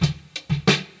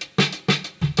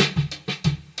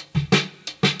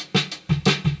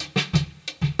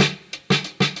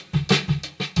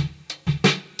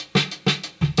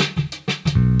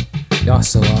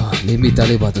Let me tell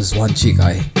you about this one chick,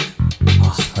 her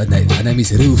name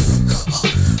is Ruth.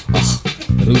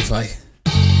 Ruth,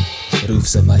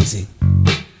 Ruth's amazing.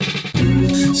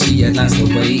 She had lost her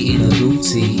way in her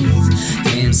routine.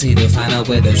 Can't seem to find out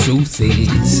where the truth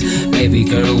is. Baby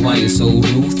girl, why you so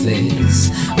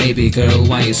ruthless? Baby girl,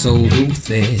 why you so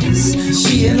ruthless?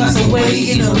 She had lost her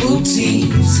way in her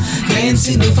routines. Can't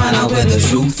seem to find out where the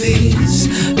truth is.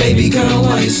 Baby girl,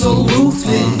 why you so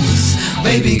ruthless?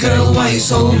 Baby girl, why you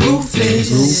so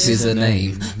ruthless? Ruth is her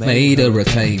name, made her a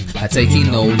claim. I take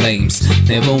in no names,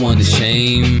 never want to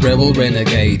shame. Rebel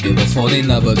renegade, never fall in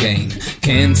love again.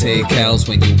 Can't take cows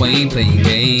when you ain't playing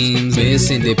games.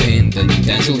 Miss independent,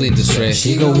 damsel in distress.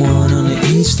 She go one on the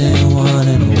east and one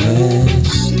in the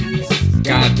west.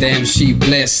 Goddamn, she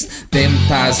blessed. Them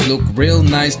thighs look real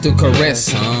nice to caress,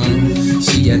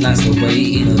 She had lost her way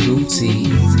in her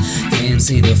routine. Can't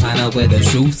seem to find out where the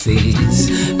truth is.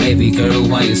 Baby girl,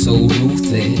 why you so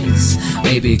ruthless?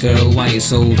 Baby girl, why you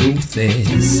so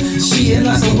ruthless? She had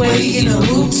lost her way in her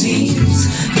routines.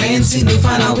 Can't seem to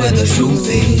find out where the truth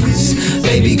is.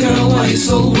 Baby girl, why you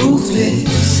so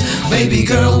ruthless? Baby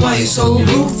girl, why you so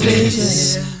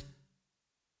ruthless?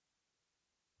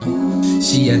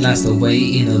 She had lost her way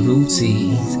in her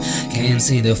routines. Can't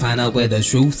seem to find out where the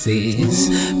truth is.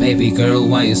 Baby girl,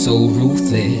 why you so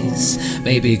ruthless?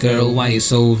 Baby girl, why you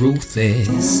so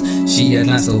ruthless? She had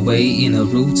lost her way in her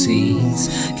routines.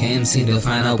 Can't seem to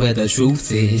find out where the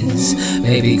truth is.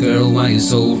 Baby girl, why you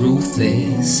so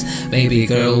ruthless? Baby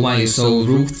girl, why you so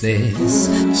ruthless?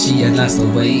 She had lost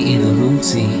her way in her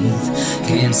routines.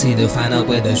 Can't seem to find out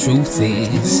where the truth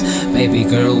is. Baby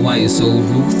girl, why you so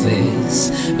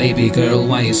ruthless? Baby girl,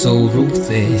 why you so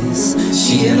ruthless?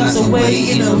 She had lost her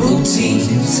way in her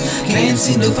routines. Can't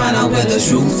seem to find out where the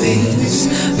truth is.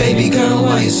 Baby girl,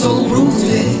 why you so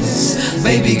ruthless?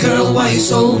 Baby girl, why you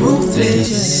so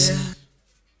ruthless?